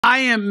I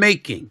am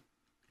making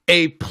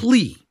a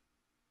plea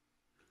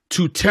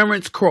to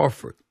Terence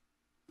Crawford.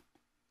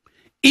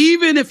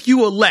 Even if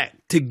you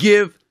elect to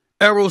give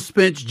Errol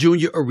Spence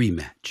Jr. a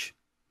rematch,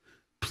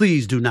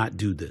 please do not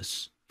do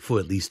this for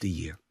at least a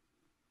year.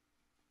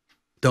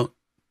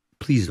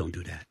 Please don't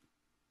do that.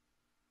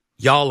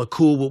 Y'all are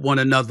cool with one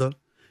another.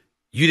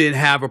 You didn't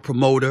have a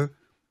promoter.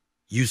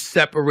 You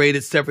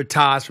severed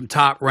ties from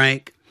Top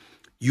Rank.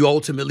 You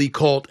ultimately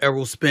called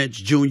Errol Spence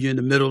Jr. in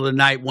the middle of the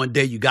night one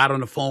day. You got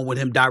on the phone with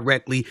him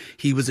directly.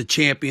 He was a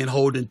champion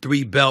holding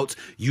 3 belts.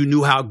 You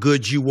knew how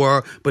good you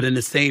were, but in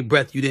the same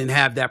breath, you didn't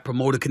have that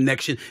promoter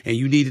connection, and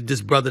you needed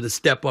this brother to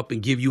step up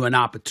and give you an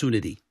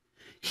opportunity.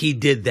 He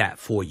did that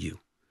for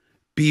you.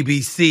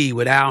 BBC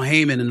with Al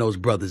Heyman and those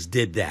brothers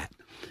did that.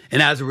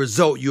 And as a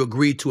result, you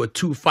agreed to a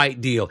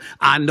 2-fight deal.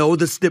 I know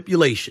the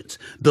stipulations.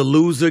 The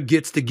loser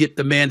gets to get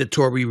the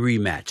mandatory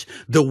rematch.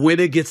 The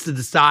winner gets to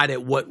decide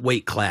at what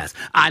weight class.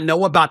 I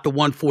know about the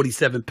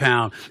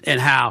 147-pound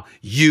and how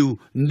you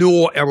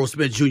nor Errol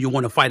Spence Jr.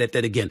 want to fight at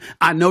that again.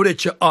 I know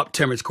that you're up,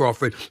 Terence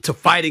Crawford, to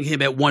fighting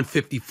him at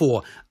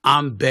 154.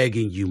 I'm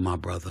begging you, my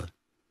brother.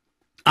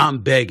 I'm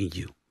begging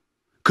you.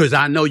 Because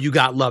I know you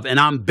got love, and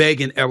I'm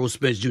begging Errol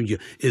Spence Jr.,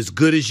 as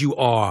good as you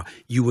are,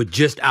 you were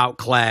just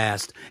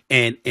outclassed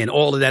and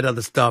all of that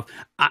other stuff.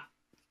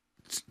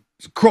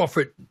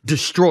 Crawford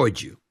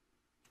destroyed you.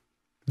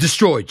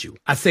 Destroyed you.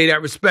 I say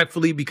that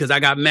respectfully because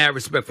I got mad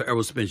respect for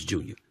Errol Spence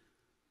Jr.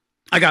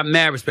 I got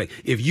mad respect.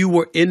 If you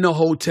were in the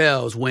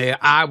hotels where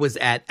I was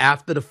at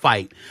after the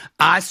fight,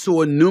 I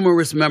saw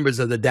numerous members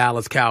of the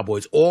Dallas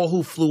Cowboys, all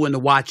who flew in to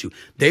watch you.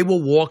 They were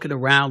walking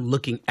around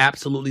looking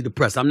absolutely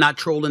depressed. I'm not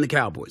trolling the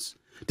Cowboys.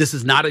 This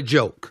is not a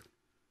joke.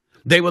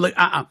 They were like,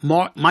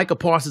 Micah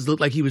Parsons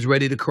looked like he was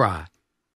ready to cry.